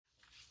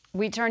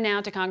We turn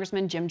now to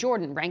Congressman Jim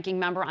Jordan, ranking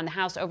member on the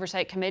House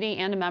Oversight Committee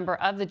and a member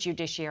of the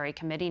Judiciary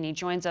Committee, and he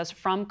joins us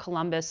from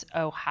Columbus,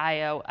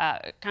 Ohio.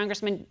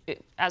 Congressman,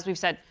 as we've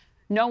said,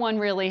 no one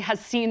really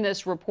has seen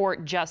this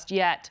report just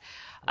yet.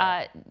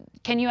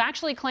 Can you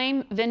actually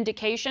claim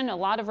vindication? A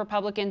lot of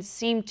Republicans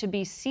seem to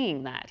be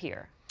seeing that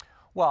here.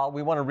 Well,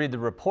 we want to read the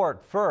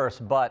report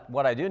first, but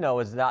what I do know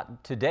is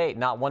that to date,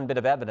 not one bit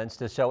of evidence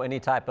to show any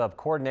type of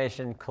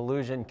coordination,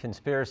 collusion,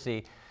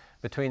 conspiracy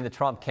between the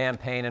Trump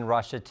campaign and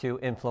Russia to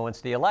influence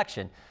the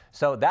election.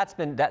 So that's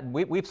been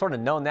we've sort of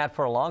known that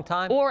for a long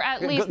time. Or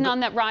at least none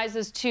that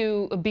rises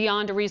to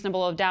beyond a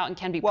reasonable doubt and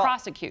can be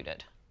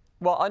prosecuted.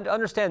 Well,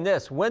 understand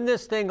this. When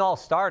this thing all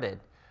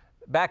started,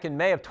 back in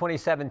May of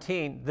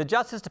 2017, the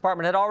Justice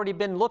Department had already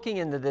been looking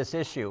into this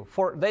issue.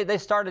 They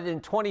started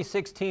in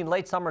 2016,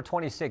 late summer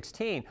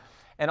 2016.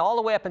 And all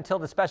the way up until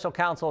the special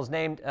counsel was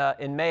named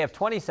in May of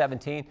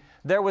 2017,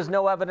 there was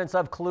no evidence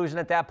of collusion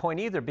at that point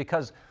either,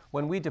 because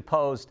when we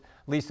deposed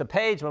Lisa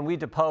Page, when we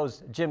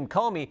deposed Jim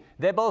Comey,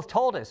 they both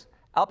told us,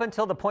 up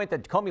until the point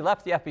that Comey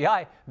left the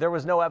FBI, there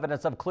was no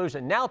evidence of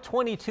collusion. Now,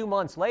 22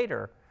 months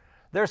later,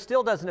 there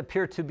still doesn't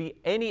appear to be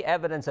any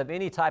evidence of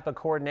any type of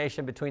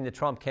coordination between the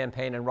Trump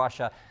campaign and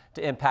Russia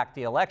to impact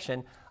the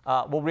election.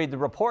 We'll read the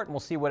report and we'll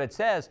see what it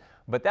says,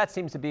 but that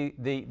seems to be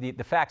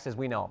the facts as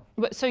we know.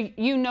 So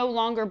you no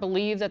longer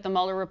believe that the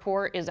Mueller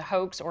report is a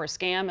hoax or a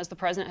scam, as the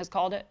president has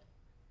called it?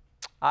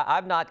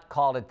 I've not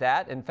called it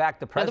that. In fact,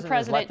 the president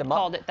has let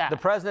called it that. The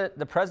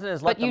president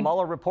has let the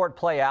Mueller report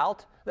play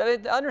out.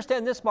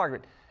 Understand this,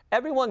 Margaret.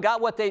 Everyone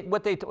got what they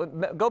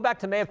go back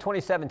to May of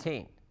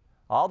 2017.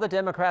 All the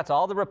Democrats,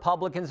 all the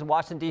Republicans in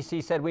Washington,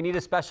 D.C. said we need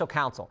a special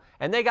counsel.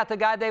 And they got the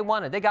guy they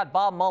wanted. They got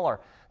Bob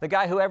Mueller, the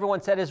guy who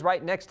everyone said is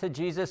right next to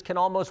Jesus, can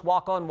almost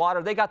walk on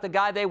water. They got the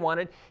guy they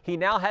wanted. He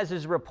now has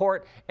his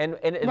report, and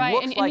it looks like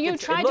it's not going to be the... You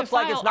tried to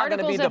file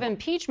articles of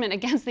impeachment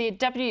against the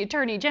Deputy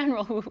Attorney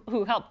General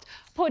who helped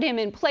put him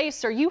in place.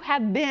 So you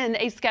have been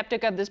a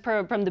skeptic of this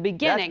probe from the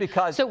beginning. Do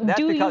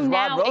you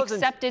now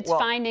accept its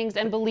findings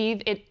and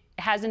believe it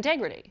has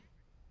integrity?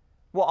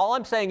 Well, all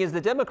I'm saying is the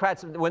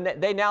Democrats, when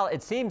they now,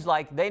 it seems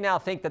like they now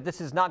think that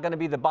this is not going to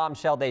be the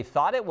bombshell they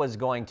thought it was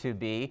going to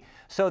be.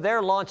 So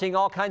they're launching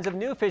all kinds of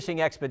new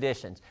fishing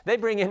expeditions. They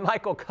bring in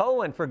Michael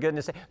Cohen, for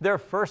goodness sake, their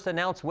first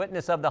announced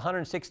witness of the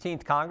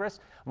 116th Congress.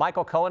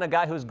 Michael Cohen, a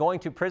guy who's going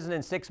to prison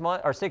in 6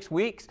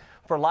 weeks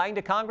for lying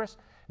to Congress.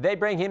 They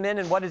bring him in,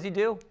 and what does he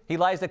do? He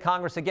lies to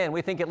Congress again.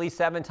 We think at least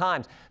 7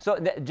 times. So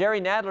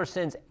Jerry Nadler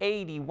sends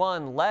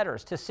 81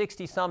 letters to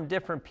 60-some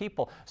different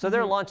people. So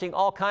they're launching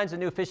all kinds of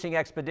new fishing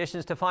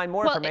expeditions to find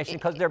more information,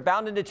 because they're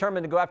bound and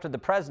determined to go after the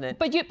president.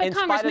 But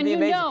Congressman, you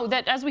know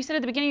that, as we said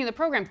at the beginning of the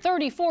program,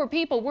 34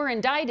 people were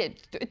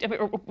indicted.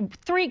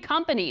 3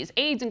 companies,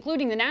 aides,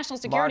 including the National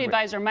Security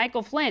Advisor,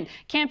 Michael Flynn,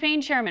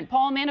 campaign chairman,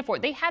 Paul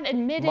Manafort. They have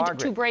admitted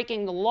to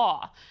breaking the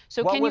law.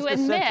 So can you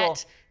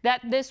admit that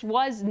this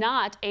was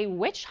not a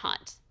witch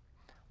hunt?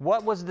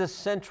 What was the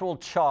central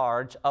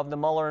charge of the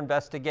Mueller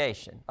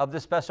investigation, of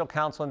the special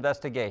counsel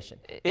investigation?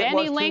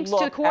 Any links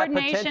to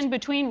coordination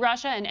between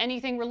Russia and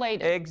anything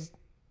related?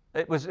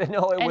 It was to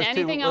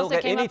look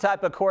at any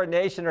type of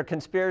coordination or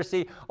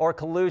conspiracy or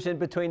collusion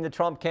between the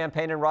Trump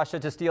campaign and Russia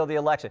to steal the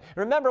election.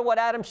 Remember what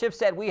Adam Schiff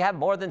said: we have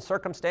more than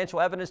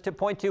circumstantial evidence to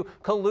point to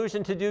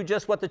collusion to do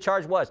just what the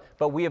charge was,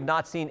 but we have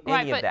not seen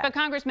any of that. But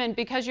Congressman,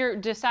 because you're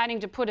deciding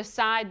to put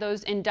aside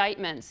those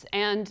indictments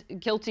and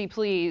guilty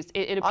pleas,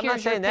 it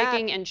appears you're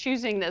picking and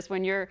choosing this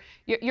when you're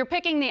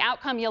picking the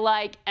outcome you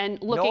like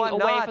and looking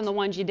away from the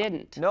ones you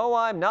didn't. No,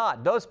 I'm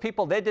not. Those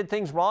people, they did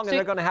things wrong, and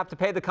they're going to have to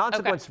pay the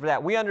consequences for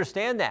that. We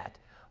understand that.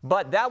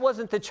 But that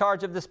wasn't the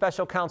charge of the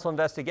special counsel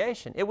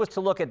investigation. It was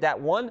to look at that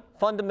one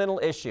fundamental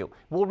issue.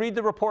 We'll read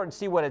the report and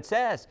see what it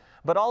says.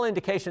 But all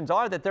indications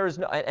are that there is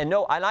and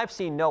I've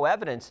seen no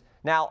evidence.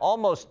 Now,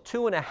 almost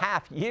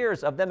 2.5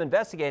 years of them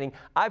investigating,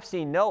 I've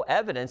seen no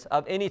evidence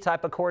of any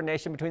type of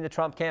coordination between the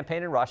Trump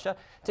campaign and Russia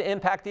to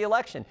impact the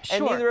election.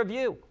 And neither of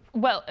you.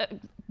 Well,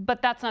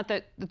 but that's not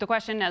the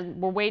question, as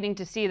we're waiting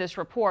to see this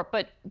report.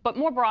 But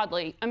more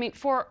broadly, I mean,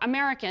 for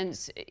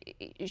Americans,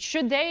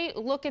 should they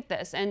look at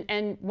this?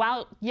 And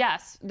while,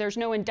 yes, there's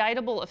no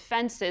indictable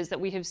offenses that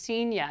we have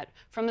seen yet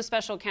from the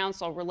special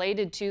counsel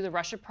related to the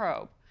Russia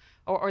probe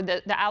or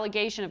the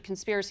allegation of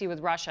conspiracy with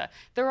Russia,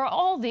 there are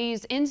all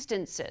these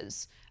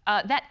instances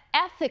that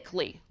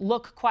ethically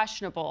look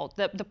questionable.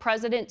 The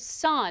president's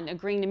son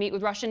agreeing to meet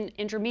with Russian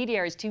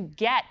intermediaries to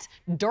get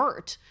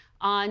dirt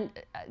on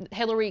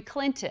Hillary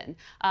Clinton,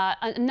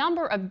 a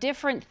number of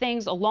different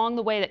things along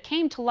the way that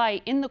came to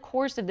light in the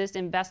course of this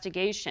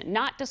investigation,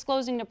 not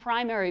disclosing to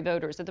primary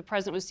voters that the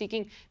president was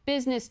seeking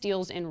business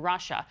deals in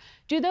Russia.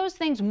 Do those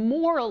things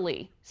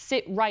morally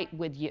sit right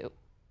with you?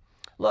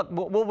 Look,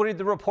 we'll read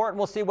the report and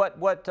we'll see what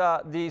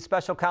the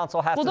special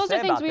counsel has to say about that.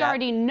 Well, those are things we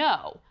already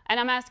know, and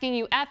I'm asking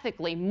you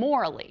ethically,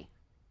 morally.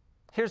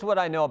 Here's what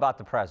I know about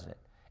the president.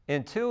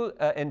 In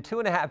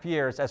 2.5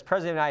 years as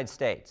president of the United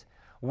States,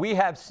 we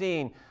have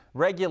seen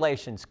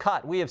regulations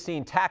cut. We have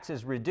seen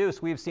taxes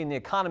reduced. We have seen the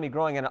economy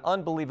growing at an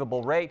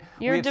unbelievable rate.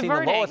 You're we have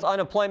diverting. seen the lowest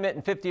unemployment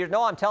in 50 years.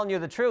 No, I'm telling you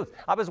the truth.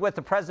 I was with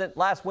the president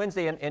last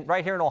Wednesday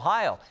right here in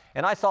Ohio,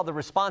 and I saw the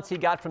response he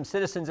got from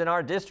citizens in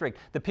our district.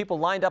 The people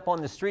lined up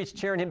on the streets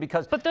cheering him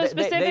because but those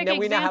specific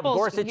we now have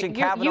Gorsuch and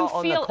Kavanaugh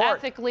on the court. You feel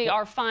ethically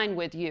are fine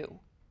with you.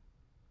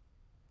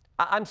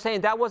 I'm saying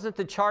that wasn't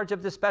the charge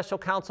of the special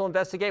counsel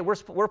investigation.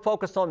 We're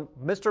focused on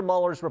Mr.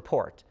 Mueller's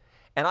report.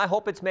 And I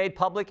hope it's made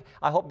public.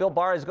 I hope Bill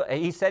Barr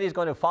he said he's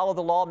going to follow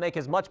the law, make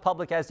as much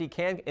public as he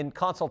can in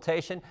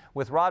consultation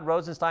with Rod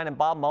Rosenstein and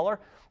Bob Mueller,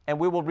 and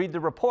we will read the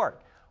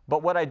report.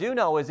 But what I do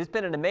know is it's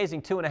been an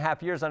amazing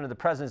 2.5 years under the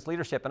president's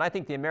leadership, and I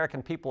think the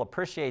American people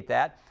appreciate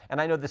that. And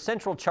I know the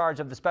central charge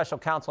of the special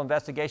counsel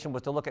investigation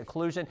was to look at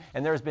collusion,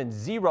 and there has been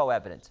zero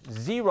evidence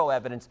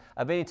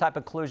of any type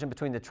of collusion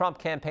between the Trump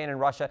campaign and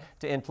Russia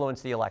to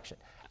influence the election.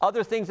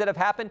 Other things that have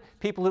happened,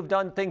 people who've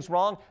done things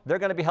wrong, they're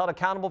going to be held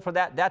accountable for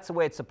that. That's the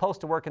way it's supposed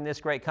to work in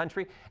this great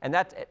country. And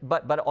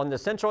but on the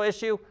central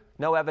issue,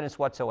 no evidence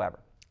whatsoever.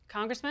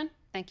 Congressman,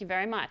 thank you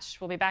very much.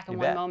 We'll be back in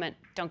one moment.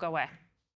 Don't go away.